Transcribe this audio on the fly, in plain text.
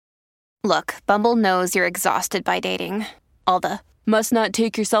Look, Bumble knows you're exhausted by dating. All the must not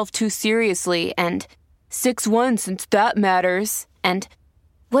take yourself too seriously and 6'1" since that matters. And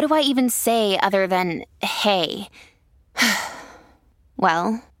what do I even say other than hey?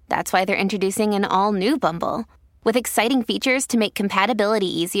 Well, that's why they're introducing an all-new Bumble with exciting features to make compatibility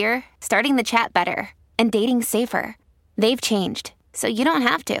easier, starting the chat better, and dating safer. They've changed, so you don't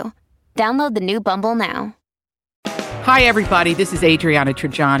have to. Download the new Bumble now. Hi, everybody. This is Adriana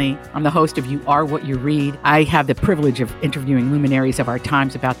Trajani. I'm the host of You Are What You Read. I have the privilege of interviewing luminaries of our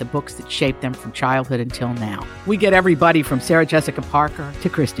times about the books that shaped them from childhood until now. We get everybody from Sarah Jessica Parker to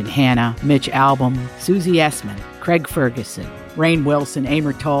Kristen Hanna, Mitch Albom, Susie Essman, Craig Ferguson, Rainn Wilson,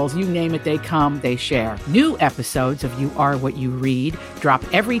 Amor Tolls, you name it, they come, they share. New episodes of You Are What You Read drop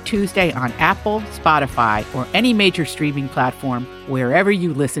every Tuesday on Apple, Spotify, or any major streaming platform wherever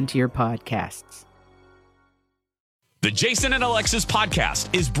you listen to your podcasts. The Jason and Alexis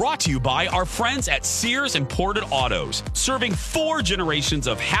podcast is brought to you by our friends at Sears Imported Autos, serving 4 generations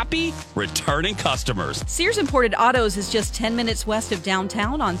of happy, returning customers. Sears Imported Autos is just 10 minutes west of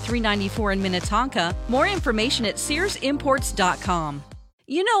downtown on 394 in Minnetonka. More information at SearsImports.com.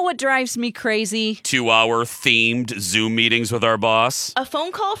 You know what drives me crazy? 2-hour themed Zoom meetings with our boss. A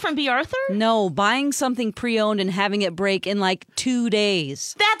phone call from B. Arthur? No, buying something pre-owned and having it break in like 2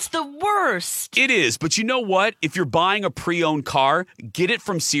 days. That's the worst. It is, but you know what? If you're buying a pre-owned car, get it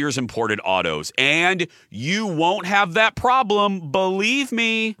from Sears Imported Autos, and you won't have that problem, believe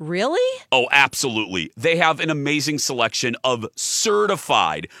me. Really? Oh, absolutely. They have an amazing selection of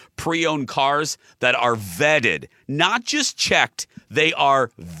certified pre-owned cars that are vetted, not just checked. They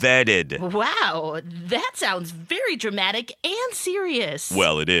are vetted. Wow, that sounds very dramatic and serious.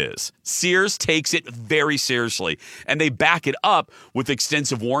 Well, it is. Sears takes it very seriously, and they back it up with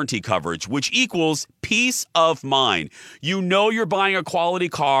extensive warranty coverage, which equals peace of mind. You know you're buying a quality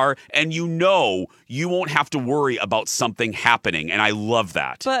car, and you know you won't have to worry about something happening, and I love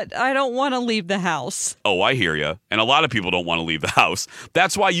that. But I don't want to leave the house. Oh, I hear you. And a lot of people don't want to leave the house.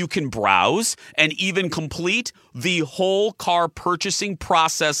 That's why you can browse and even complete the whole car purchasing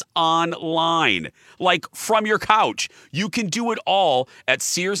process online. Like from your couch. You can do it all at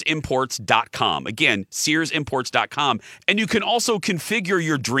SearsImports.com. Again, SearsImports.com. And you can also configure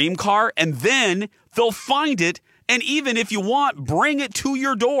your dream car, and then they'll find it. And even if you want, bring it to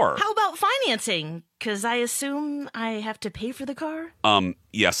your door. How about financing? Because I assume I have to pay for the car?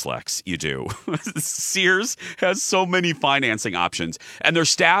 Yes, Lex, you do. Sears has so many financing options, and their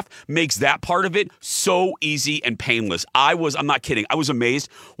staff makes that part of it so easy and painless. I'm not kidding. I was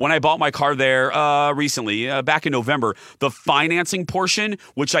amazed when I bought my car there recently, back in November. The financing portion,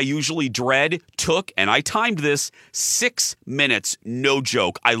 which I usually dread, took, and I timed this, 6 minutes. No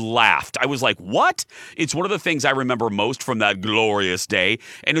joke. I laughed. I was like, what? It's one of the things I remember most from that glorious day,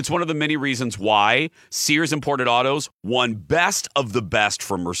 and it's one of the many reasons why Sears Imported Autos won Best of the Best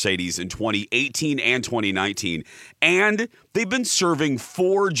from Mercedes in 2018 and 2019. And they've been serving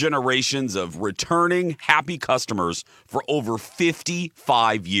 4 generations of returning happy customers for over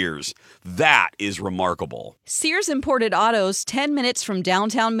 55 years. That is remarkable. Sears Imported Autos, 10 minutes from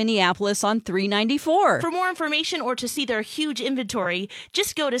downtown Minneapolis on 394. For more information or to see their huge inventory,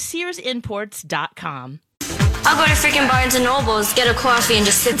 just go to SearsImports.com. I'll go to freaking Barnes & Noble's, get a coffee, and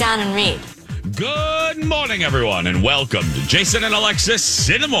just sit down and read. Good morning, everyone, and welcome to Jason and Alexis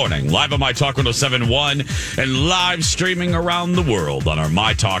in the Morning, live on My Talk 107.1 and live streaming around the world on our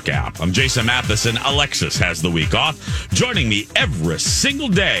My Talk app. I'm Jason Matheson. Alexis has the week off. Joining me every single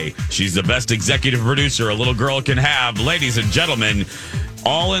day, she's the best executive producer a little girl can have. Ladies and gentlemen,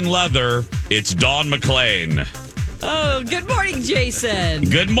 all in leather, it's Dawn McLean. Oh, good morning, Jason.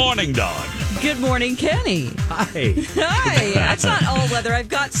 Good morning, Dawn. Good morning, Kenny. Hi. Hi. That's not all leather. I've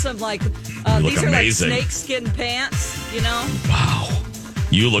got some these are amazing. like snakeskin pants, you know? Wow.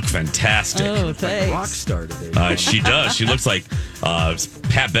 You look fantastic. Oh, thanks. Rock star today. She does. She looks like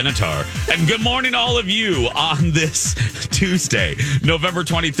Pat Benatar. And good morning, all of you, on this Tuesday, November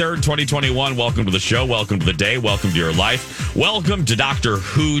 23rd, 2021. Welcome to the show. Welcome to the day. Welcome to your life. Welcome to Doctor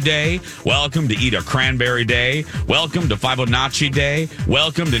Who Day. Welcome to Eat a Cranberry Day. Welcome to Fibonacci Day.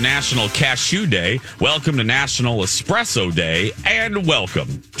 Welcome to National Cashew Day. Welcome to National Espresso Day. And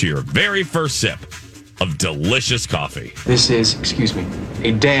welcome to your very first sip of delicious coffee. This is, excuse me,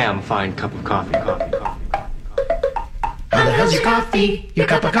 a damn fine cup of coffee. How the hell's your coffee? Your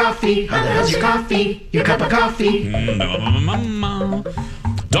cup of coffee? How the hell's your coffee? Your cup of coffee?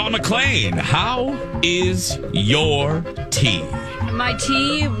 Dawn McLean, how is your tea?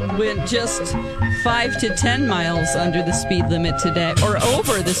 MIT went just 5 to 10 miles under the speed limit today, or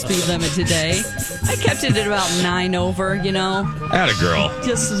over the speed limit today. I kept it at about 9 over, Atta girl.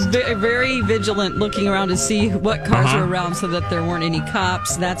 Just very, very vigilant, looking around to see what cars were around so that there weren't any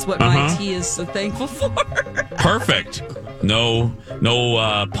cops. That's what MIT is so thankful for. Perfect. No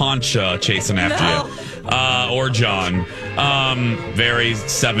Paunch chasing after you. Or John. Very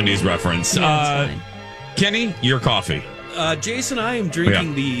 70s reference. Yeah, that's fine. Kenny, your coffee. Jason, I am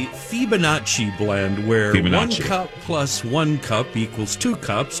drinking the Fibonacci blend, where Fibonacci. 1 cup plus 1 cup equals 2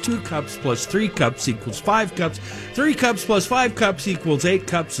 cups, 2 cups plus 3 cups equals 5 cups, 3 cups plus 5 cups equals 8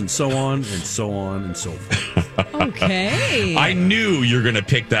 cups, and so on and so on and so forth. Okay. I knew you were going to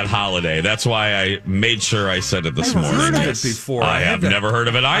pick that holiday. That's why I made sure I said it this morning. I've heard of it before. I have never heard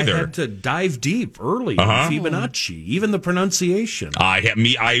of it either. I had to dive deep early in Fibonacci, even the pronunciation. I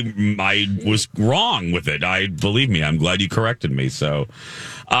was wrong with it. Believe me, I'm glad you corrected me. So,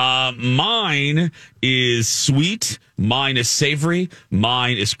 mine is sweet. Mine is savory.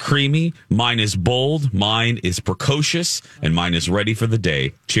 Mine is creamy. Mine is bold. Mine is precocious. And mine is ready for the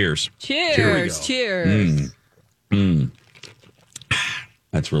day. Cheers. Cheers.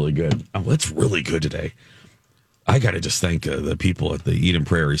 That's really good. Oh, that's really good today. I got to just thank the people at the Eden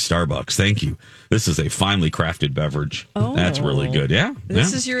Prairie Starbucks. Thank you. This is a finely crafted beverage. Oh, that's really good. Yeah.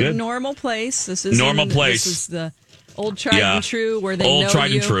 This is your normal place. This is normal place. This is the old tried and true where they know you. Old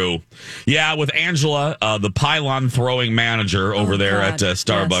tried and true. Yeah, with Angela, the pylon throwing manager over there at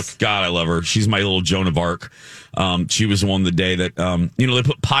Starbucks. Yes. God, I love her. She's my little Joan of Arc. She was the one the day that they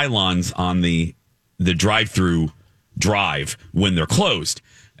put pylons on the drive-through drive when they're closed.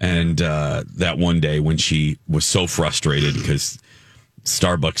 And that one day when she was so frustrated because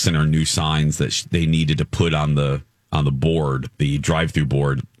Starbucks sent her new signs that they needed to put on the board, the drive-through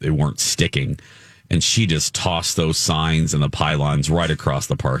board, they weren't sticking. And she just tossed those signs and the pylons right across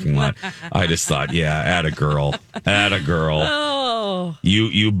the parking lot. I just thought, atta girl. Oh.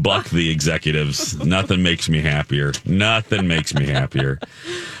 You buck the executives. Nothing makes me happier.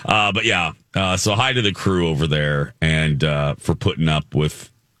 But yeah, so hi to the crew over there and for putting up with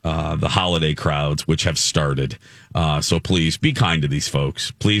the holiday crowds, which have started. So please be kind to these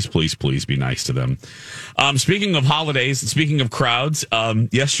folks. Please be nice to them. Speaking of holidays, speaking of crowds,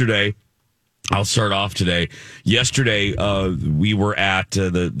 yesterday, I'll start off today. Yesterday, we were at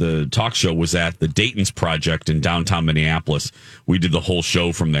the talk show was at the Dayton's Project in downtown Minneapolis. We did the whole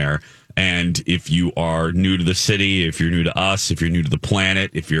show from there. And if you are new to the city, if you're new to us, if you're new to the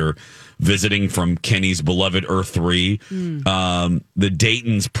planet, if you're visiting from Kenny's beloved Earth 3, the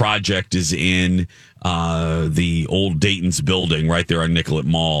Dayton's Project is in the old Dayton's building right there on Nicollet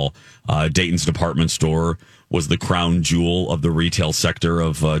Mall. Dayton's department store was the crown jewel of the retail sector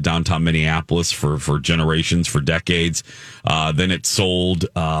of downtown Minneapolis for generations, for decades. Then it sold,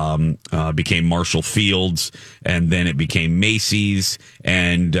 became Marshall Fields, and then it became Macy's,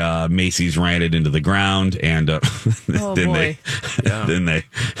 and Macy's ran it into the ground, and then they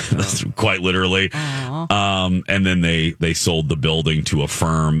quite literally, and then they sold the building to a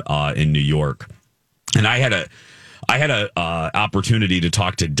firm in New York. And I had a opportunity to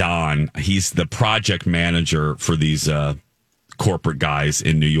talk to Don. He's the project manager for these corporate guys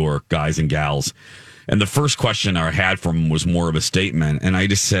in New York, guys and gals. And the first question I had from him was more of a statement. And I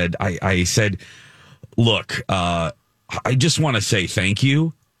just said, I said, look, I just want to say thank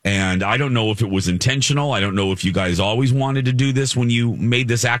you. And I don't know if it was intentional. I don't know if you guys always wanted to do this when you made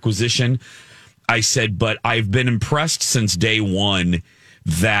this acquisition. I said, but I've been impressed since day one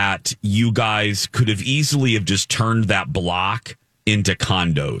that you guys could have easily have just turned that block into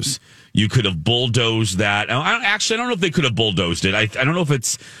condos. You could have bulldozed that. I don't know if they could have bulldozed it. I don't know if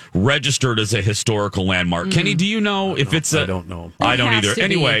it's registered as a historical landmark. Kenny, do you know if it's I don't know. I don't either.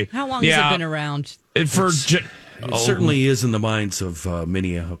 Anyway. How long has it been around? It certainly is in the minds of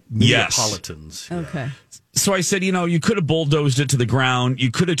Minneapolitans. Yes. Okay. So I said, you could have bulldozed it to the ground. You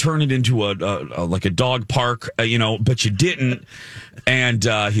could have turned it into a dog park, but you didn't. And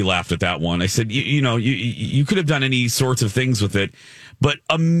he laughed at that one. I said, you could have done any sorts of things with it. But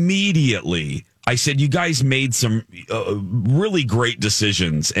immediately, I said, you guys made some really great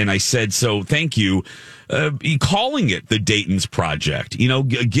decisions. And I said, so thank you. Calling it the Dayton's Project,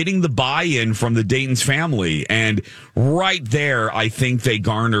 getting the buy-in from the Dayton's family. And right there, I think they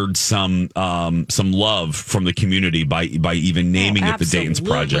garnered some love from the community by even naming it the Dayton's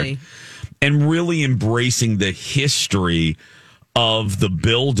Project and really embracing the history of the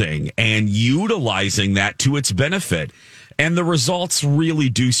building and utilizing that to its benefit. And the results really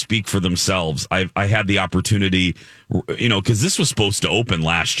do speak for themselves. I had the opportunity, because this was supposed to open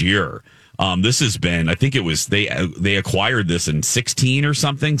last year. This has been, I think it was, they acquired this in 16 or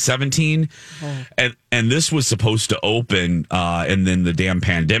something, 17. And this was supposed to open, and then the damn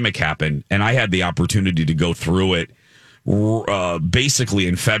pandemic happened. And I had the opportunity to go through it basically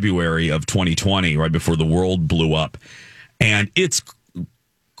in February of 2020, right before the world blew up. And it's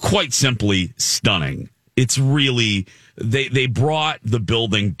quite simply stunning. It's really, they brought the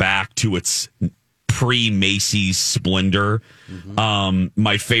building back to its pre-Macy's splendor.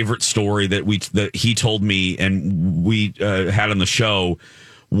 My favorite story that he told me and we had on the show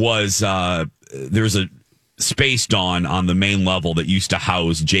was there's a space, Dawn, on the main level that used to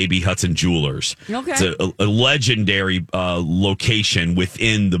house J.B. Hudson Jewelers. Okay. It's a legendary location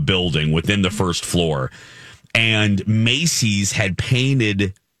within the building, within the first floor. And Macy's had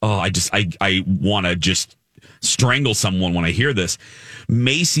painted, I want to just strangle someone when I hear this.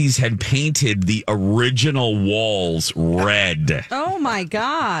 Macy's had painted the original walls red. Oh, my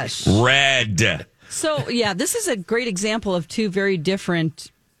gosh. Red. So, yeah, this is a great example of two very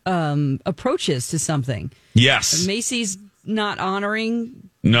different approaches to something. Yes. Macy's not honoring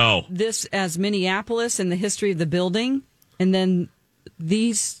this as Minneapolis and the history of the building. And then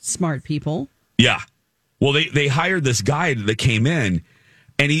these smart people. Yeah. Well, they hired this guy that came in.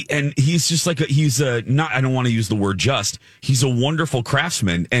 And he's just like he's not. I don't want to use the word just. He's a wonderful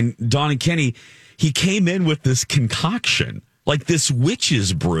craftsman. And Don and Kenny, he came in with this concoction, like this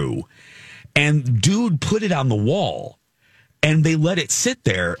witch's brew, and dude put it on the wall, and they let it sit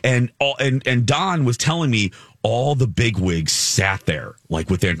there. And Don was telling me all the bigwigs sat there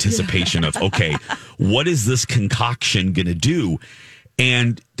like with anticipation of, okay, what is this concoction gonna do?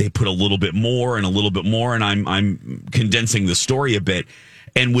 And they put a little bit more and a little bit more, and I'm condensing the story a bit.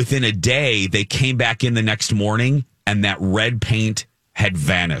 And within a day, they came back in the next morning, and that red paint had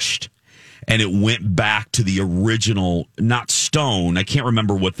vanished. And it went back to the original, not stone. I can't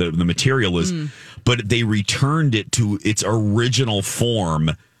remember what the material is, but they returned it to its original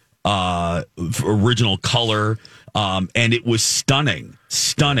form, original color. And it was stunning.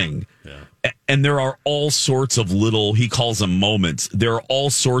 Yeah. And there are all sorts of little, he calls them moments. There are all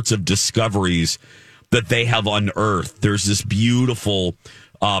sorts of discoveries that they have unearthed. There's this beautiful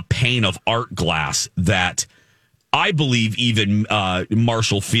pane of art glass that I believe even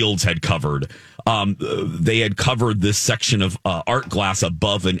Marshall Fields had covered. They had covered this section of art glass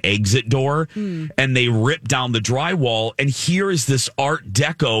above an exit door, and they ripped down the drywall. And here is this Art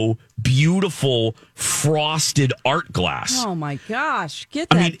Deco, beautiful frosted art glass. Oh my gosh!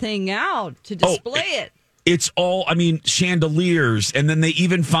 Get that thing out to display it. It's all, chandeliers, and then they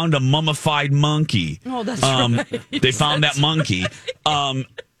even found a mummified monkey. Oh, that's right. They found that monkey. And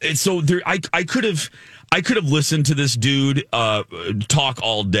so there, I could have listened to this dude talk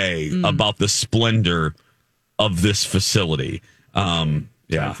all day about the splendor of this facility. Time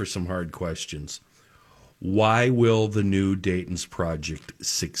for some hard questions. Why will the new Dayton's project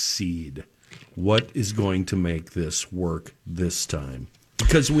succeed? What is going to make this work this time?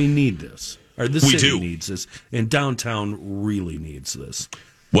 Because we need this. Or the city needs this, and downtown really needs this.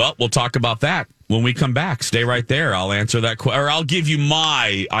 Well, we'll talk about that when we come back. Stay right there. I'll answer that or I'll give you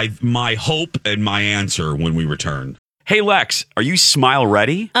my hope and my answer when we return. Hey, Lex, are you smile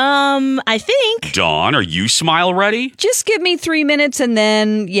ready? I think. Dawn, are you smile ready? Just give me 3 minutes and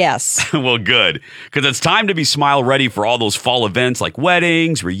then yes. Well, good. Because it's time to be smile ready for all those fall events like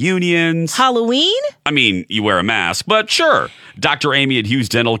weddings, reunions. Halloween? You wear a mask, but sure. Dr. Amy at Hughes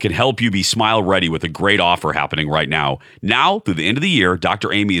Dental can help you be smile ready with a great offer happening right now. Now, through the end of the year,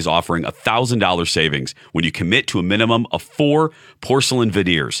 Dr. Amy is offering $1,000 savings when you commit to a minimum of 4 porcelain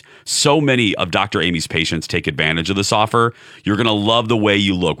veneers. So many of Dr. Amy's patients take advantage of this offer. You're going to love the way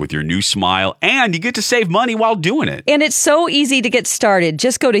you look with your new smile, and you get to save money while doing it. And it's so easy to get started.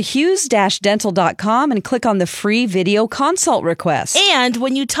 Just go to hughes-dental.com and click on the free video consult request. And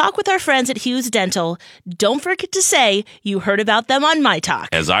when you talk with our friends at Hughes Dental, don't forget to say you heard about them on My Talk.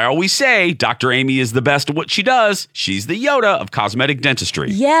 As I always say, Dr. Amy is the best at what she does. She's the Yoda of cosmetic dentistry.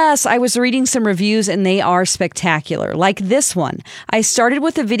 Yes, I was reading some reviews and they are spectacular. Like this one. I started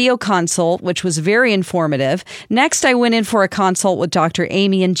with a video consult, which was very informative. Next, I went in for a consult with Dr.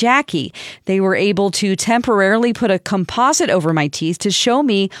 Amy and Jackie. They were able to temporarily put a composite over my teeth to show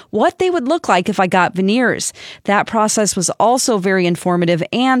me what they would look like if I got veneers. That process was also very informative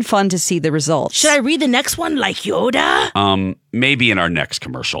and fun to see the results. Should I read the next one like Yoda? Maybe in our next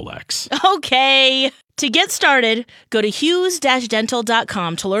commercial, Lex. Okay. To get started, go to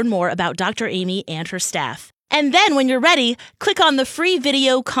hughes-dental.com to learn more about Dr. Amy and her staff. And then when you're ready, click on the free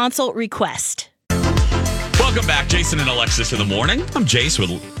video consult request. Welcome back, Jason and Alexis in the morning. I'm Jace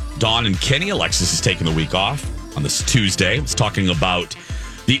with Dawn and Kenny. Alexis is taking the week off on this Tuesday. I was talking about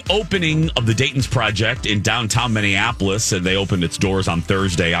the opening of the Dayton's Project in downtown Minneapolis, and they opened its doors on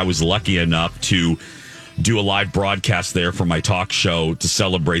Thursday. I was lucky enough to do a live broadcast there for my talk show to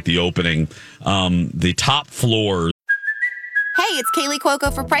celebrate the opening. The top floors. Hey, it's Kaylee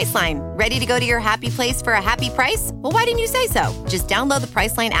Cuoco for Priceline. Ready to go to your happy place for a happy price? Well, why didn't you say so? Just download the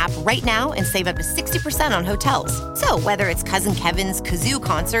Priceline app right now and save up to 60% on hotels. So whether it's Cousin Kevin's Kazoo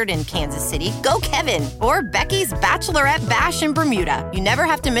Concert in Kansas City, go Kevin, or Becky's Bachelorette Bash in Bermuda, you never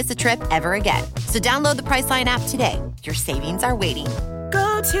have to miss a trip ever again. So download the Priceline app today. Your savings are waiting.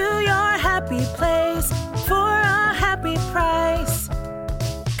 Go to your happy place for a happy price.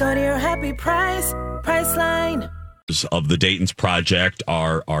 Go to your happy price, Priceline. Of the Dayton's Project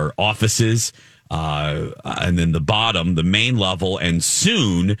are offices, and then the bottom, the main level, and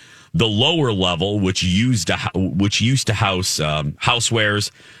soon the lower level, which used to house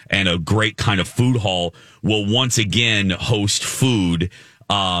housewares and a great kind of food hall, will once again host food.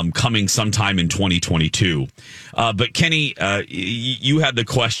 Coming sometime in 2022. But Kenny, you had the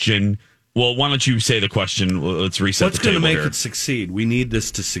question. Well, why don't you say the question? Let's reset. What's going to make it succeed? We need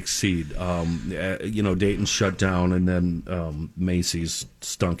this to succeed. Dayton shut down, and then Macy's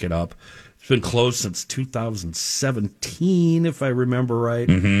stunk it up. It's been closed since 2017, if I remember right.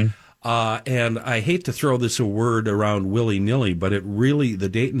 Mm-hmm. And I hate to throw this word around willy-nilly, but it really, the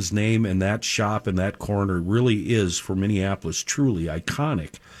Dayton's name and that shop and that corner really is, for Minneapolis, truly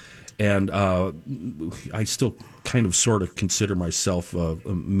iconic. And I still kind of sort of consider myself a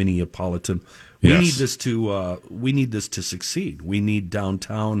Minneapolitan. We need this to succeed. We need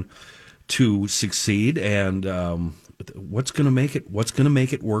downtown to succeed. And what's going to make it? What's going to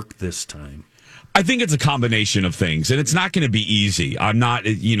make it work this time? I think it's a combination of things, and it's not going to be easy. I'm not,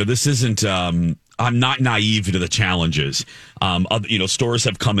 this isn't, I'm not naive to the challenges. Stores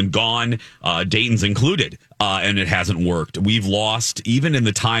have come and gone, Dayton's included, and it hasn't worked. We've lost, even in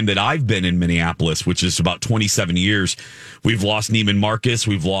the time that I've been in Minneapolis, which is about 27 years, we've lost Neiman Marcus,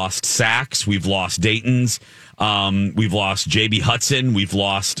 we've lost Saks, we've lost Dayton's, we've lost J.B. Hudson, we've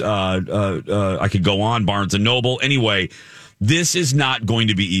lost, I could go on, Barnes & Noble. Anyway, this is not going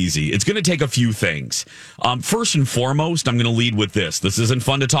to be easy. It's going to take a few things. First and foremost, I'm going to lead with this. This isn't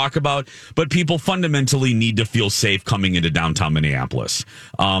fun to talk about, but people fundamentally need to feel safe coming into downtown Minneapolis.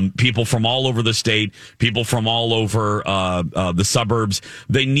 People from all over the state, people from all over the suburbs,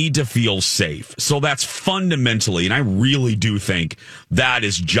 they need to feel safe. So that's fundamentally, and I really do think that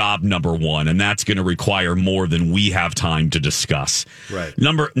is job number one, and that's going to require more than we have time to discuss. Right.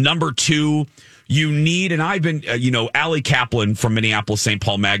 Number two, you need, and I've been, Allie Kaplan from Minneapolis St.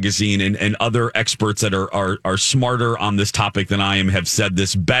 Paul Magazine and other experts that are smarter on this topic than I am have said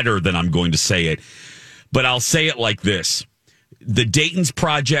this better than I'm going to say it. But I'll say it like this. The Dayton's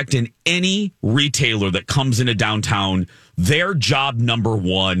Project and any retailer that comes into downtown, their job number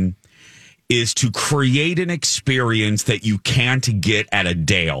one is to create an experience that you can't get at a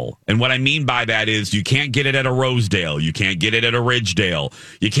Dale. And what I mean by that is you can't get it at a Rosedale. You can't get it at a Ridgedale.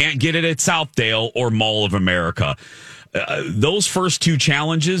 You can't get it at Southdale or Mall of America. Those first two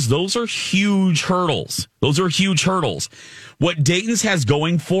challenges, those are huge hurdles. What Dayton's has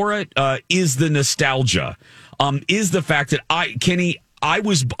going for it is the nostalgia, is the fact that I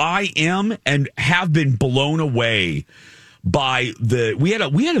am and have been blown away by we had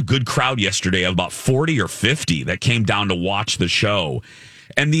a good crowd yesterday of about 40 or 50 that came down to watch the show,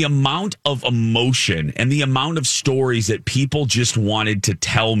 and the amount of emotion and the amount of stories that people just wanted to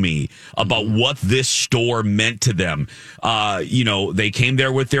tell me about what this store meant to them. They came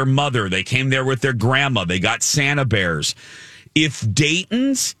there with their mother, they came there with their grandma, they got Santa bears. If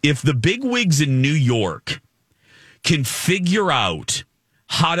the bigwigs in New York can figure out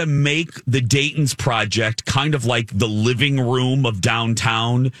how to make the Dayton's Project kind of like the living room of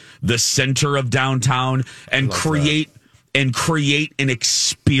downtown, the center of downtown, and create an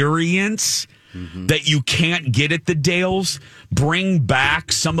experience that you can't get at the Dales, bring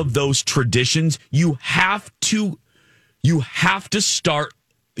back some of those traditions. You have to be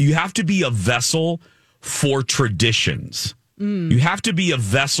a vessel for traditions. You have to be a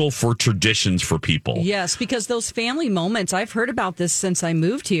vessel for traditions for people. Yes, because those family moments, I've heard about this since I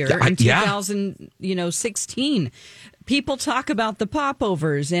moved here in 2016. People talk about the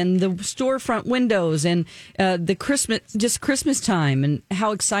popovers and the storefront windows and the Christmas time and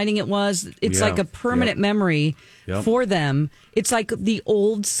how exciting it was. It's like a permanent memory for them. It's like the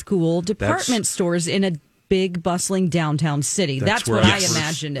old school department stores in a big, bustling downtown city. That's what I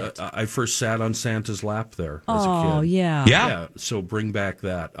imagined it. I first sat on Santa's lap there as a kid. Oh, yeah. Yeah. So bring back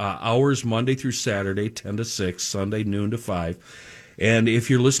that. Hours Monday through Saturday, 10 to 6, Sunday, noon to 5. And if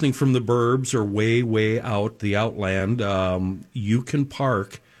you're listening from the burbs or way out the outland, you can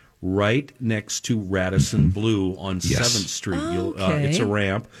park right next to Radisson Blue on 7th Street. It's a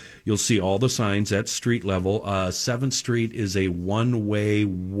ramp. You'll see all the signs at street level. 7th Street is a one-way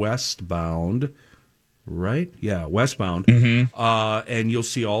westbound, right? Yeah, westbound. And you'll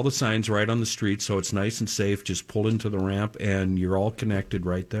see all the signs right on the street, so it's nice and safe. Just pull into the ramp, and you're all connected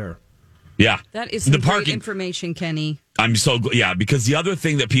right there. Yeah. That is some great information, Kenny. I'm so because the other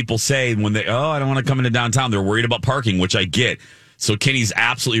thing that people say when they, I don't want to come into downtown, they're worried about parking, which I get. So Kenny's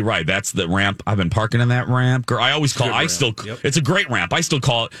absolutely right. That's the ramp. I've been parking in that ramp. I always call. It's a great ramp. I still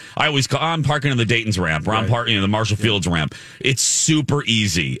call it. I'm parking in the Dayton's ramp, or I'm parking in the Marshall Fields ramp. It's super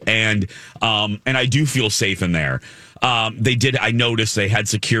easy, and I do feel safe in there. I noticed they had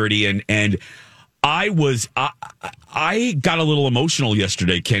security, and I got a little emotional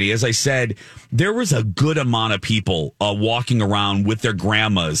yesterday, Kenny. As I said, there was a good amount of people walking around with their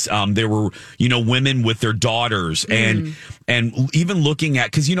grandmas. There were, women with their daughters, and even looking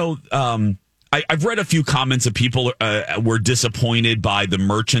at, because I've read a few comments of people were disappointed by the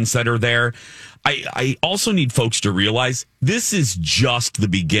merchants that are there. I also need folks to realize this is just the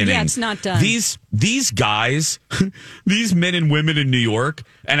beginning. Yeah, it's not done. These guys, these men and women in New York,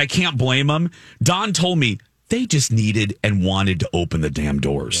 and I can't blame them. Don told me they just needed and wanted to open the damn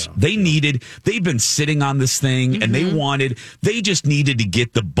doors. Yeah, they've been sitting on this thing, and they just needed to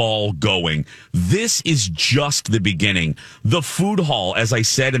get the ball going. This is just the beginning. The food hall, as I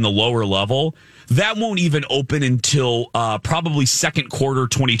said, in the lower level, that won't even open until probably second quarter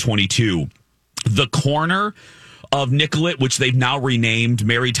 2022. The corner of Nicollet, which they've now renamed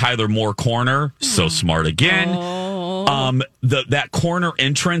Mary Tyler Moore Corner, so smart again. That corner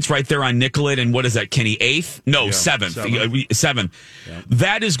entrance right there on Nicollet, and what is that, Kenny? 8th? No, 7th. 7th. Yeah.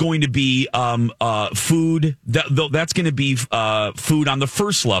 That is going to be food. That's going to be food on the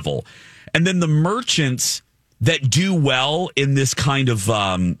first level, and then the merchants that do well in this kind of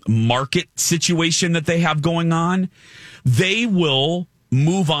market situation that they have going on, they will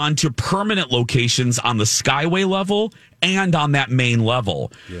move on to permanent locations on the Skyway level and on that main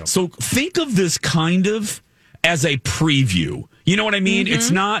level. Yeah. So think of this kind of as a preview. You know what I mean? It's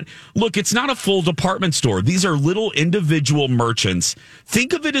not a full department store. These are little individual merchants.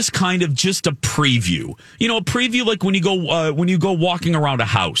 Think of it as kind of just a preview. A preview like when you go walking around a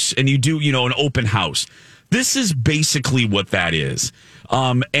house and you do, an open house. This is basically what that is.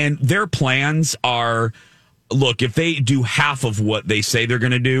 And their plans are, look, if they do half of what they say they're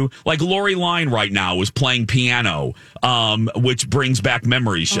going to do, like Lori Line right now is playing piano, which brings back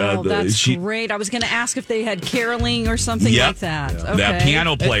memories. That's great. I was going to ask if they had caroling or something like that. Yeah. Okay. That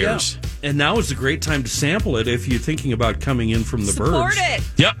piano players. And now is a great time to sample it if you're thinking about coming in from the Support burbs. It.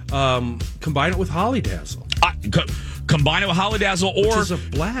 Yep. Combine it with Hollydazzle. Combine it with Hollydazzle, which is a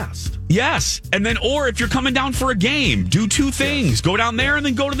blast. Yes, and then or if you're coming down for a game, do two things: yes. Go down there and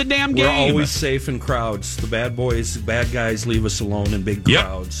then go to the damn game. We're always safe in crowds. The bad guys leave us alone in big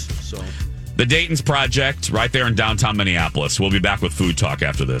crowds. Yep. So, the Dayton's Project, right there in downtown Minneapolis. We'll be back with Food Talk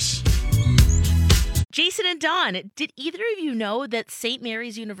after this. Jason and Dawn, did either of you know that St.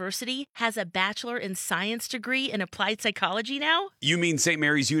 Mary's University has a Bachelor in Science degree in Applied Psychology now? You mean St.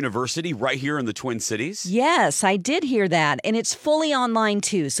 Mary's University right here in the Twin Cities? Yes, I did hear that. And it's fully online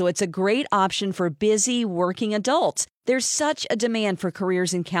too, so it's a great option for busy working adults. There's such a demand for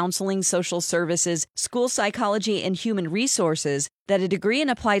careers in counseling, social services, school psychology, and human resources that a degree in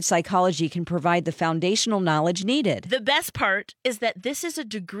applied psychology can provide the foundational knowledge needed. The best part is that this is a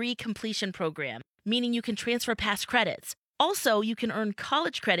degree completion program, meaning you can transfer past credits. Also, you can earn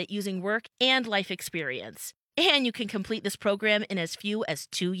college credit using work and life experience. And you can complete this program in as few as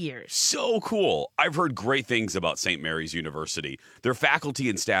 2 years. So cool. I've heard great things about St. Mary's University. Their faculty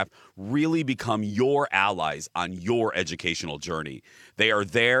and staff really become your allies on your educational journey. They are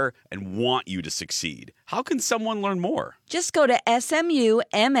there and want you to succeed. How can someone learn more? Just go to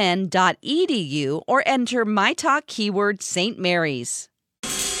smumn.edu or enter my talk keyword St. Mary's.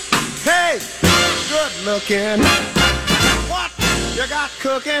 Hey, good looking. What you got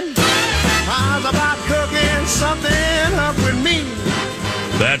cooking? How's about cooking something up with me?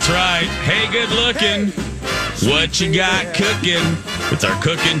 That's right. Hey, good looking. What you got cooking? It's our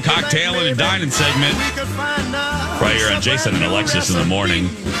cooking, cocktail, and dining segment. Right here on Jason and Alexis in the morning.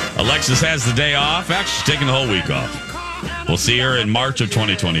 Alexis has the day off. Actually, she's taking the whole week off. We'll see her in March of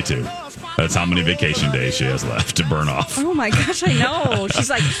 2022. That's how many vacation days she has left to burn off. Oh, my gosh, I know. She's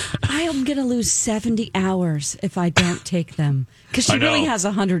like, I am going to lose 70 hours if I don't take them. Because she really has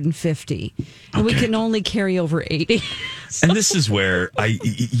 150. And we can only carry over 80. And this is where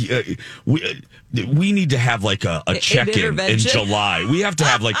we need to have like a check-in in July. We have to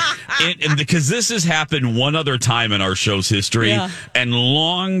have like, because this has happened one other time in our show's history, and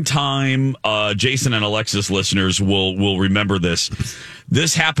long time Jason and Alexis listeners will remember this.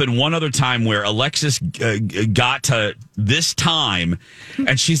 This happened one other time where Alexis got to this time,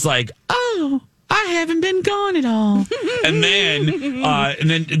 and she's like, "Oh, I haven't been gone at all." And then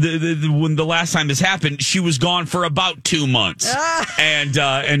when the last time this happened, she was gone for about 2 months. And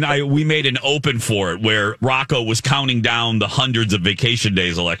we made an open for it where Rocco was counting down the hundreds of vacation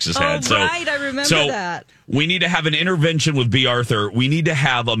days Alexis had. Right, I remember that. We need to have an intervention with B. Arthur. We need to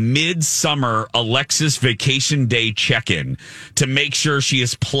have a midsummer Alexis vacation day check-in to make sure she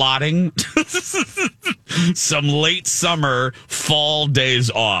is plotting some late summer fall days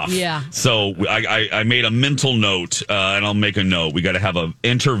off. Yeah. So I made a mental note, and I'll make a note. We got to have an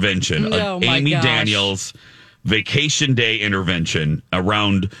intervention, Amy Daniels vacation day intervention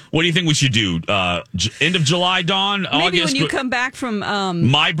around. What do you think we should do? End of July, Dawn? Maybe August? when you come back from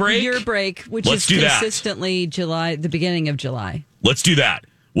my break? Your break, which Let's is do that. consistently July, the beginning of July. Let's do that.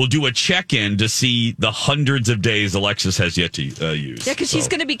 We'll do a check-in to see the hundreds of days Alexis has yet to use. Yeah, because she's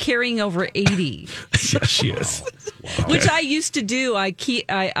going to be carrying over 80. Yeah, she is. Wow. Which I used to do.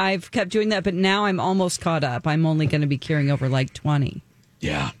 I've kept doing that, but now I'm almost caught up. I'm only going to be carrying over like 20.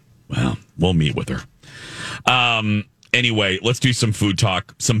 Yeah. Well, we'll meet with her. Anyway, let's do some food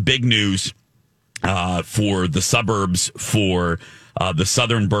talk. Some big news for the suburbs, for the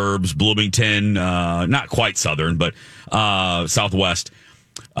southern burbs, Bloomington, not quite southern, but southwest.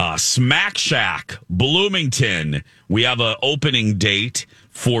 Smack Shack, Bloomington. We have an opening date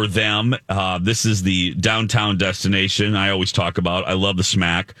for them. This is the downtown destination I always talk about. I love the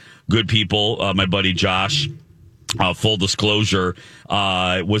Smack. Good people. My buddy Josh, full disclosure,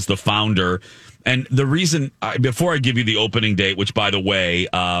 was the founder. And the reason, before I give you the opening date, which, by the way,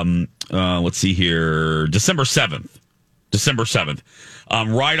 let's see here, December 7th,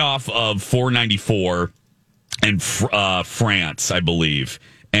 right off of 494 and France, I believe.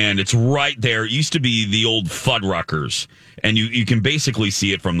 And it's right there. It used to be the old Fuddruckers, and you can basically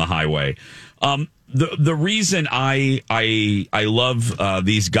see it from the highway. The reason I love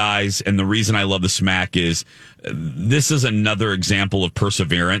these guys, and the reason I love the Smack is this is another example of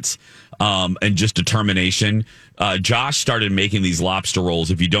perseverance and just determination. Josh started making these lobster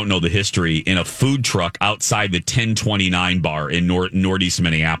rolls, if you don't know the history, in a food truck outside the 1029 bar in Northeast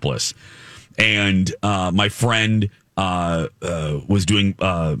Minneapolis. And my friend was doing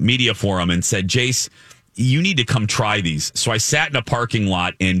media for him and said, "Jace, you need to come try these." So I sat in a parking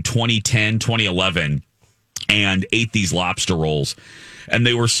lot in 2010, 2011 and ate these lobster rolls. And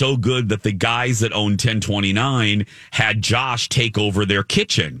they were so good that the guys that owned 1029 had Josh take over their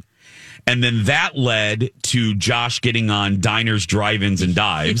kitchen. And then that led to Josh getting on Diners, Drive-Ins, and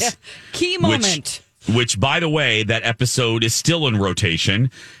Dives. Yeah. Key moment. Which, by the way, that episode is still in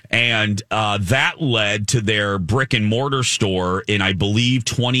rotation. And that led to their brick and mortar store in, I believe,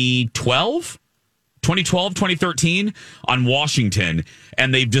 2013 on Washington.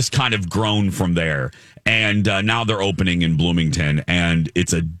 And they've just kind of grown from there. And now they're opening in Bloomington. And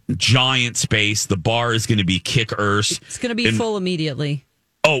it's a giant space. The bar is going to be kick-erse. It's going to be full immediately.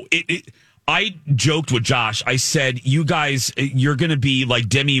 Oh, I joked with Josh. I said, "You guys, you're going to be like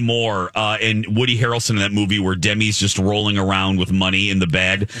Demi Moore and Woody Harrelson in that movie where Demi's just rolling around with money in the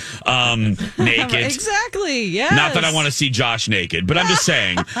bed, naked." Exactly. Yes. Not that I want to see Josh naked, but I'm just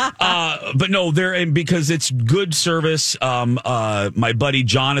saying. But no, because it's good service. My buddy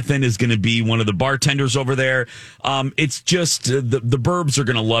Jonathan is going to be one of the bartenders over there. It's just the burbs are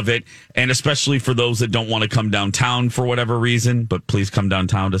going to love it, and especially for those that don't want to come downtown for whatever reason. But please come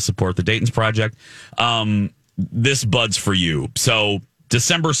downtown to support the Dayton's Project. This bud's for you. So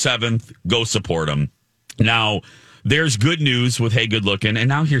December 7th, go support them. Now, there's good news with Hey Good Looking, and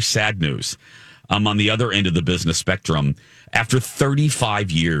now here's sad news. On the other end of the business spectrum, after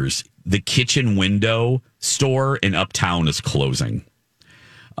 35 years, the Kitchen Window store in Uptown is closing.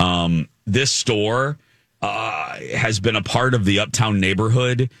 This store has been a part of the Uptown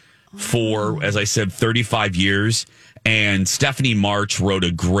neighborhood for, as I said, 35 years. And Stephanie March wrote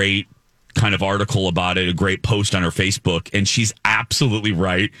a great kind of article about it, a great post on her Facebook, and she's absolutely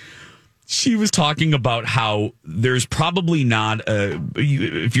right. She was talking about how there's probably not,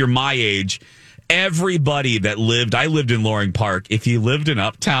 if you're my age, everybody that I lived in Loring Park, if you lived in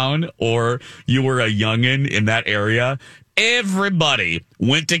Uptown or you were a youngin' in that area, everybody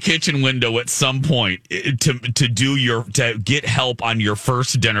went to Kitchen Window at some point to get help on your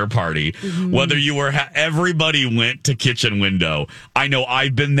first dinner party. Mm-hmm. Whether you were, everybody went to Kitchen Window. I know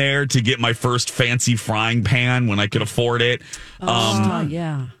I've been there to get my first fancy frying pan when I could afford it.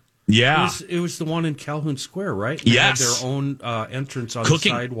 Yeah. Yeah. It was the one in Calhoun Square, right? Yes. They had their own entrance on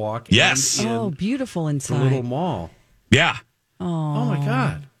Cooking. the sidewalk. Yes. And beautiful the inside. little mall. Yeah. Oh my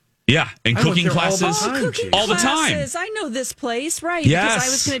God. Yeah, and I went cooking there all the classes time, Cooking all the time. classes. I know this place, right? Yes. Because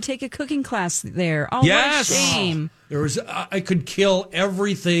I was going to take a cooking class there. Oh, Yes. what a shame. There was I could kill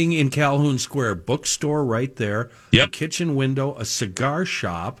everything in Calhoun Square. Bookstore right there. Yep. A kitchen window, a cigar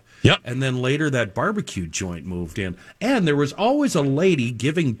shop. Yep. And then later that barbecue joint moved in. And there was always a lady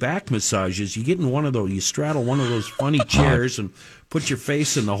giving back massages. You get in one of those, you straddle one of those funny chairs and put your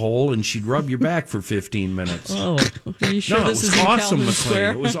face in the hole, and she'd rub your back for 15 minutes. Oh, are you sure No, this it was is in awesome, Calhoun McLean.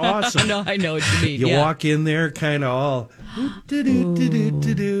 Square? It was awesome. No, I know what you mean. You yeah. walk in there kind of all,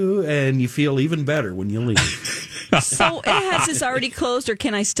 do-do-do-do-do, and you feel even better when you leave. So has this already closed, or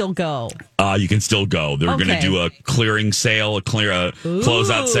can I still go? You can still go. They're going to Okay. do a clearing sale, a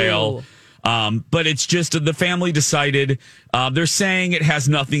closeout sale. But it's just the family decided. They're saying it has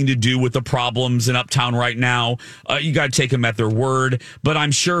nothing to do with the problems in Uptown right now. You got to take them at their word. But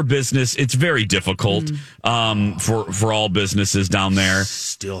I'm sure it's very difficult for all businesses down there.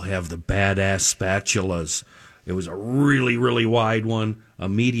 Still have the badass spatulas. It was a really, really wide one, a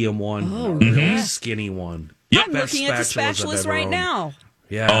medium one, and a really skinny one. Yep. I'm Best looking at the spatulas I've spatulas ever right owned. now.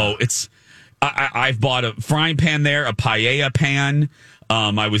 Yeah. Oh, I've bought a frying pan there, a paella pan.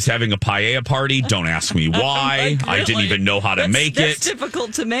 I was having a paella party. Don't ask me why. Like, I didn't really? even know how to make it. That's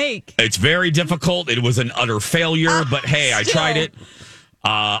difficult to make. It's very difficult. It was an utter failure, but hey, I tried it.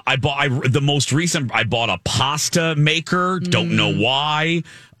 I bought a pasta maker. Don't know why.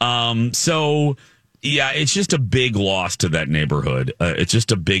 So yeah, it's just a big loss to that neighborhood. It's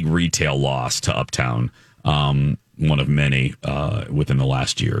just a big retail loss to Uptown. One of many within the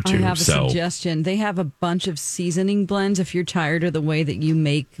last year or two. I have a suggestion. They have a bunch of seasoning blends. If you're tired of the way that you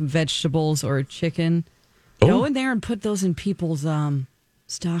make vegetables or chicken, go in there and put those in people's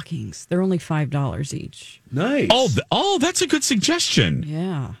stockings. They're only $5 each. Nice. Oh, that's a good suggestion.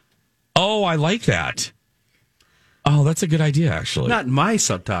 Yeah. Oh, I like that. Oh, that's a good idea, actually. Not my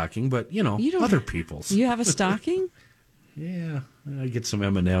stocking, but other people's. You have a stocking? Yeah, I get some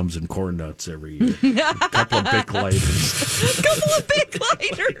M&Ms and corn nuts every year. A couple of Bic lighters. A couple of Bic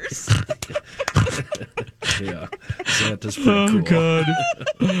lighters. Yeah, Santa's pretty cool.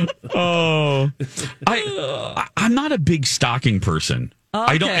 God. I'm not a big stocking person.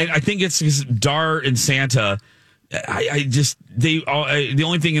 Okay. I don't. I think it's because Dar and Santa. The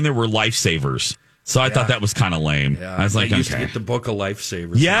only thing in there were lifesavers. So I thought that was kind of lame. Yeah, I was like, I used to okay. get the book of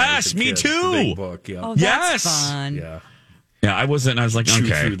Lifesavers. Yes, when I me was a kid. too. The big book, yeah. Oh, that's fun. Yeah. Yeah, I wasn't. I was like, Chew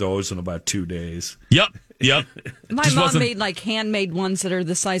okay. through those in about 2 days. Yep. My Just mom wasn't- made like handmade ones that are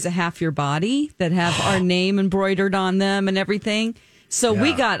the size of half your body that have our name embroidered on them and everything. So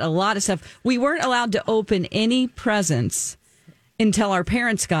we got a lot of stuff. We weren't allowed to open any presents until our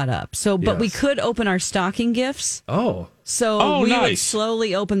parents got up. So, but we could open our stocking gifts. Oh. So we would nice.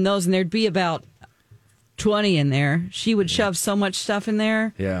 slowly open those, and there'd be about 20 in there. She would shove so much stuff in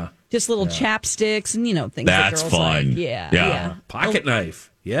there. Yeah. Just little chapsticks and, things That's that girls fun. like. Yeah. Yeah. Pocket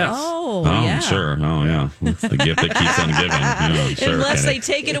knife. Yes. Oh, Oh, yeah. sure. Oh, yeah. It's the gift that keeps on giving. Yeah, sure. Unless Kenny. they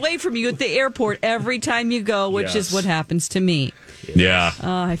take it away from you at the airport every time you go, which is what happens to me. Yeah.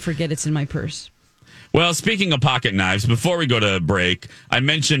 I forget it's in my purse. Well, speaking of pocket knives, before we go to break, I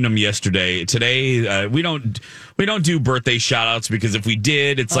mentioned them yesterday. Today, we don't do birthday shout-outs because if we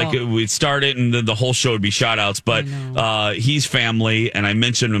did, it's like we'd start it and then the whole show would be shout-outs. But he's family, and I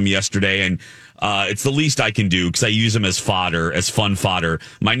mentioned him yesterday, and it's the least I can do because I use him as fodder, as fun fodder.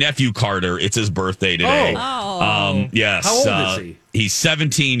 My nephew Carter, it's his birthday today. Yes. How old is he? He's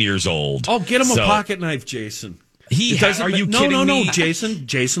 17 years old. Oh, get him a pocket knife, Jason. Are you kidding me? No,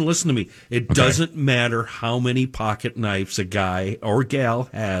 Jason, listen to me. It doesn't matter how many pocket knives a guy or gal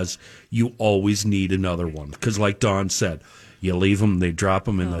has. You always need another one. Because like Dawn said, you leave them, they drop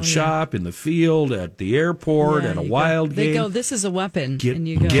them in the shop, in the field, at the airport, at a wild game. They go, this is a weapon. And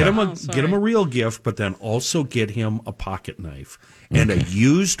you go, Get him a real gift, but then also get him a pocket knife. And a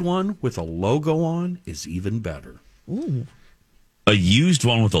used one with a logo on is even better. Ooh. A used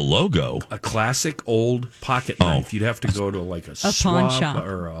one with a logo. A classic old pocket knife. You'd have to go to like a pawn shop.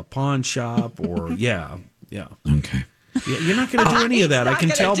 or a pawn shop or yeah. Okay. Yeah, you're not going to do any of that. I can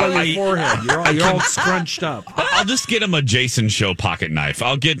tell by your forehead. You're all scrunched up. I'll just get him a Jason Show pocket knife.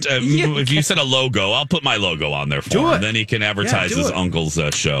 I'll get if you said a logo, I'll put my logo on there for him. it. Then he can advertise his uncle's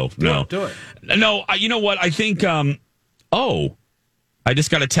show. Do it. No. You know what? I think. I just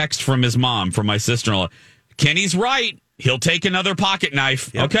got a text from his mom, from my sister-in-law. Kenny's right. He'll take another pocket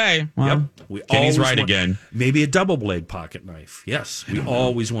knife. Yep. Okay. Well, We Kenny's always right want- again. Maybe a double blade pocket knife. Yes, we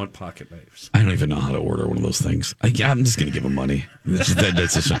always want pocket knives. I don't even know how to order one of those things. I'm just going to give him money. That's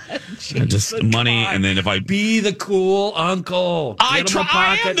just money, and then if I Be the cool uncle. I Get him a try.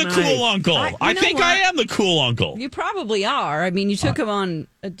 I am pocket the knife. cool uncle. I know think what? I am the cool uncle. You probably are. I mean, you took him on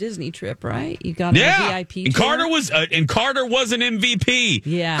a Disney trip, right? You got him Yeah, a VIP. and tour? Carter was an MVP.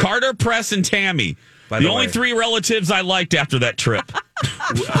 Yeah. Carter, Press, and Tammy. By the the only way- 3 relatives I liked after that trip.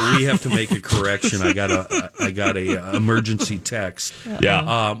 We have to make a correction. I got a emergency text.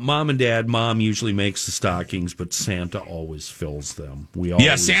 Yeah. Mom and Dad. Mom usually makes the stockings, but Santa always fills them. We always,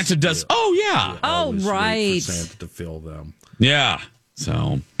 Yeah, Santa does. Oh, yeah. always wait right. for Santa to fill them. Yeah.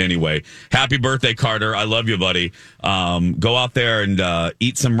 So anyway, happy birthday, Carter. I love you, buddy. Go out there and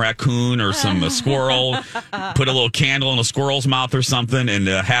eat some raccoon or some squirrel. Put a little candle in a squirrel's mouth or something, and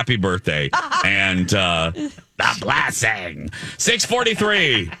happy birthday. And the blessing.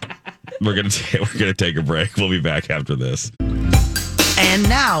 6:43. We're gonna take a break. We'll be back after this. And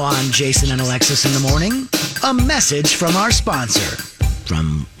now on Jason and Alexis in the Morning, a message from our sponsor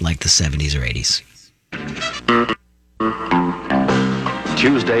from like the 70s or 80s.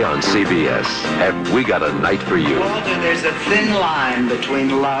 Tuesday on CBS, and we got a night for you. Walter, there's a thin line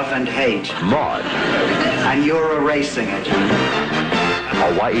between love and hate. Maude. And you're erasing it.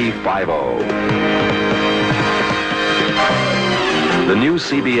 Hawaii Five-0. The new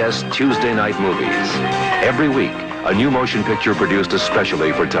CBS Tuesday night movies. Every week, a new motion picture produced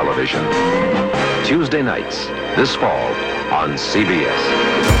especially for television. Tuesday nights, this fall on CBS.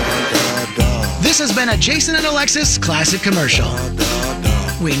 This has been a Jason and Alexis classic commercial.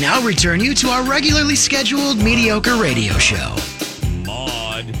 We now return you to our regularly scheduled mediocre radio show.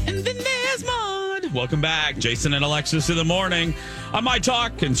 Maud. And then there's Maud. Welcome back. Jason and Alexis in the morning on My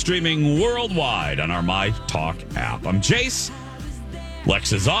Talk and streaming worldwide on our My Talk app. I'm Jace.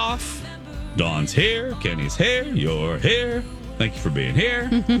 Lex is off. Dawn's here. Kenny's here. You're here. Thank you for being here.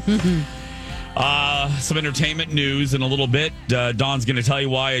 Some entertainment news in a little bit. Dawn's going to tell you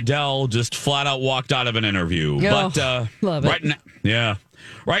why Adele just flat out walked out of an interview. Oh, but love right it. now, yeah.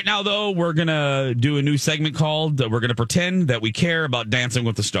 Right now, though, we're going to do a new segment called we're going to pretend that we care about Dancing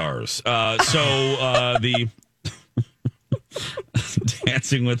with the Stars. The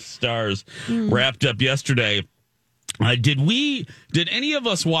Dancing with the Stars wrapped up yesterday. Did any of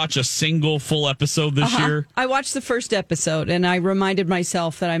us watch a single full episode this year? I watched the first episode, and I reminded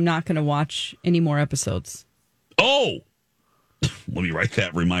myself that I'm not going to watch any more episodes. Oh! Let me write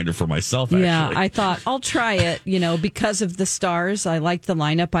that reminder for myself, actually. Yeah, I thought I'll try it, because of the stars. I liked the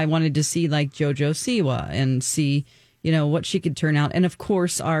lineup. I wanted to see like JoJo Siwa and see, what she could turn out. And of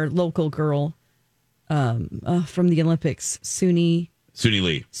course, our local girl from the Olympics, Suni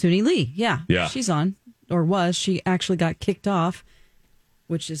Lee. Suni Lee, yeah. Yeah. She's on, or was. She actually got kicked off,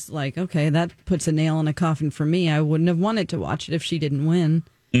 which is like, okay, that puts a nail in a coffin for me. I wouldn't have wanted to watch it if she didn't win.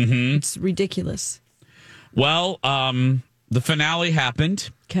 Mm-hmm. It's ridiculous. Well, the finale happened.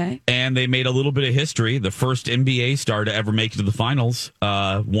 Okay. And they made a little bit of history. The first NBA star to ever make it to the finals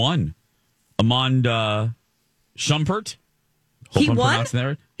won. Amand Shumpert. He won? pronouncing that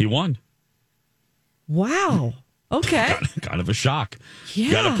right. He won. Wow. Okay. Kind of a shock.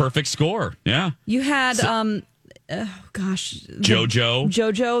 Yeah. Got a perfect score. Yeah. You had, JoJo.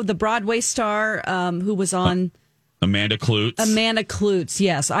 JoJo, the Broadway star who was on. Amanda Klutz.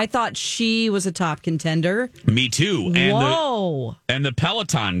 Yes. I thought she was a top contender. Me too. And Whoa. And the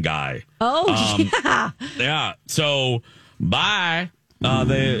Peloton guy. Oh, yeah. Yeah. So, bye.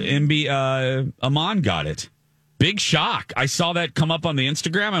 The Amon got it. Big shock. I saw that come up on the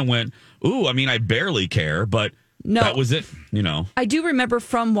Instagram and went, ooh, I barely care, but that was it, I do remember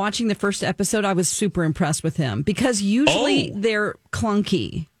from watching the first episode, I was super impressed with him because usually they're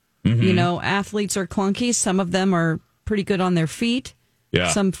clunky. Mm-hmm. Athletes are clunky. Some of them are pretty good on their feet. Yeah.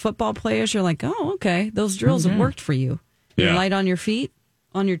 Some football players, you're like, oh, okay. Those drills have worked for you. You're light on your feet,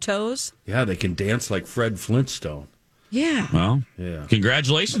 on your toes. Yeah, they can dance like Fred Flintstone. Yeah. Well, yeah.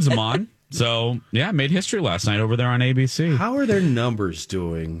 Congratulations, Amon. So, made history last night over there on ABC. How are their numbers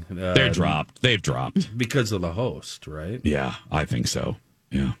doing? They've dropped. Because of the host, right? Yeah, I think so.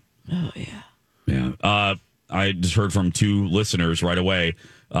 Yeah. Oh, yeah. Yeah. I just heard from 2 listeners right away.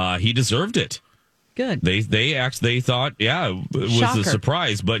 He deserved it. Good. They thought, it was Shocker. a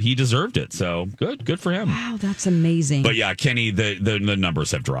surprise, but he deserved it. So good for him. Wow, that's amazing. But yeah, Kenny, the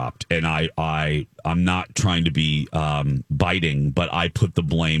numbers have dropped, and I'm not trying to be biting, but I put the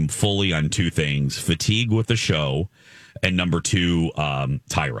blame fully on 2 things: fatigue with the show, and number 2,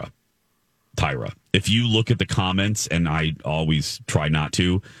 Tyra. If you look at the comments, and I always try not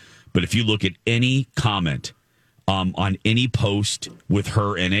to, but if you look at any comment on any post with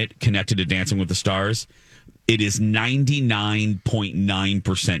her in it connected to Dancing with the Stars, it is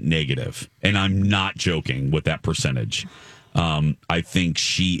 99.9% negative. And I'm not joking with that percentage. I think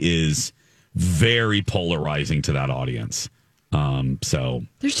she is very polarizing to that audience. So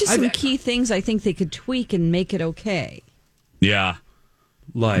there's just some key things I think they could tweak and make it okay. Yeah.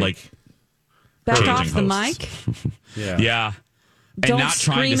 Like back off the hosts. mic. Yeah. And Don't not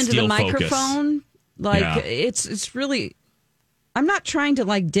trying scream to into steal the microphone. Focus. It's really. I'm not trying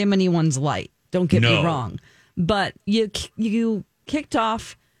to dim anyone's light. Don't get me wrong, but you kicked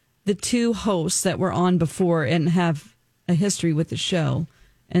off the two hosts that were on before and have a history with the show,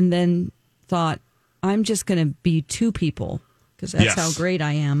 and then thought I'm just going to be two people because that's how great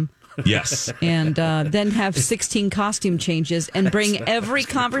I am. Yes. And then have 16 costume changes and bring every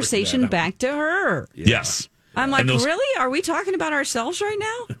conversation back to her. Yes. I'm like, really? Are we talking about ourselves right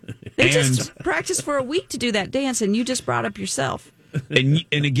now? They just practiced for a week to do that dance, and you just brought up yourself. And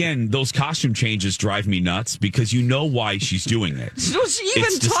again, those costume changes drive me nuts because you know why she's doing it. So she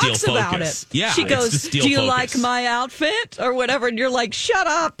even talks about it. Yeah, she goes, "Do you like my outfit or whatever?" And you're like, "Shut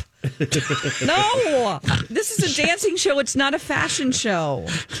up." No, this is a dancing show. It's not a fashion show.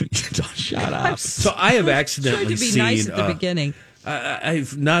 Shut up. So I have accidentally seen. Seen, nice at the beginning.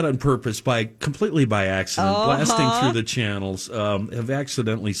 I've not on purpose, completely by accident, blasting through the channels. Have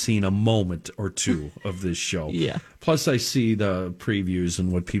accidentally seen a moment or two of this show. Yeah. Plus, I see the previews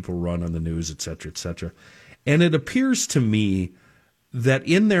and what people run on the news, et cetera, et cetera. And it appears to me that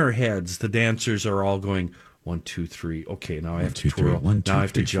in their heads, the dancers are all going 1, 2, 3. Okay, now I have to twirl. Now I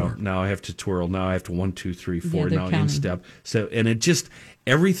have to jump. Now I have to twirl. Now I have to 1, 2, 3, 4. Now instep. So, and it just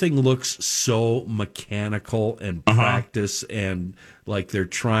everything looks so mechanical and practice, and like they're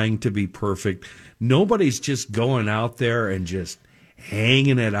trying to be perfect. Nobody's just going out there and just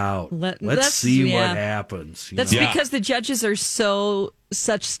hanging it out. Let's see what happens. That's because the judges are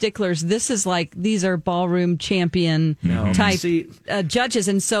such sticklers. This is these are ballroom champion type judges,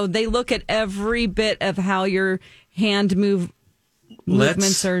 and so they look at every bit of how your hand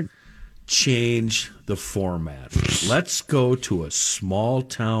movements are. Change the format. Let's go to a small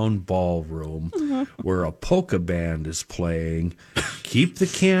town ballroom where a polka band is playing. Keep the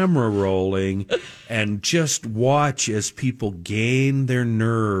camera rolling and just watch as people gain their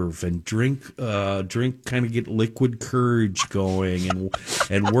nerve and drink, kind of get liquid courage going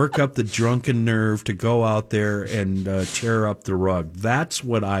and work up the drunken nerve to go out there and tear up the rug. That's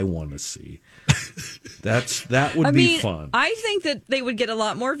what I want to see. That would be fun. I think that they would get a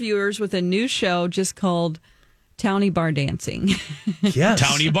lot more viewers with a new show just called Towny Bar Dancing. Yes.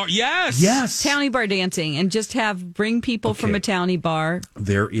 Towny Bar, yes. Yes. Towny Bar Dancing, and just bring people from a towny bar.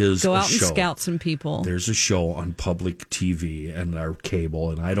 There is go a out show. and scout some people. There's a show on public TV and our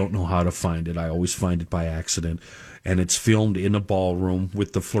cable, and I don't know how to find it. I always find it by accident. And it's filmed in a ballroom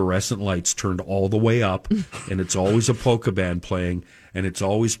with the fluorescent lights turned all the way up, and it's always a polka band playing, and it's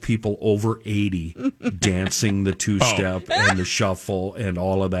always people over 80 dancing the two-step and the shuffle and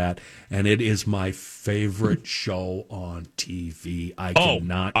all of that. And it is my favorite show on TV. I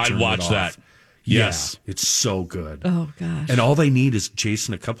cannot turn I'd watch it off. that. Yes. Yeah, it's so good. Oh, gosh. And all they need is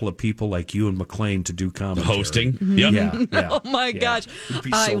Jason, a couple of people like you and McLean to do commentary. Hosting? Yep. Yeah. Oh, my gosh.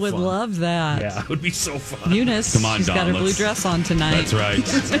 I would love that. Yeah, it would be so fun. Eunice, come on, she's Dawn, got her blue dress on tonight. That's right.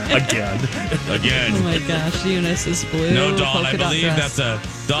 Again. Oh, my gosh. Eunice is blue. No, Dawn, I believe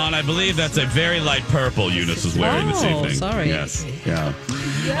that's a very light purple Eunice is wearing this evening. Sorry. Yes. Yeah.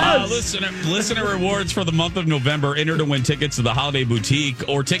 Listener rewards for the month of November. Enter to win tickets to the Holiday Boutique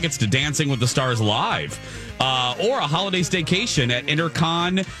or tickets to Dancing with the Stars Live, or a holiday staycation at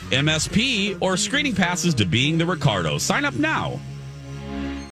Intercon MSP, or screening passes to Being the Ricardos. Sign up now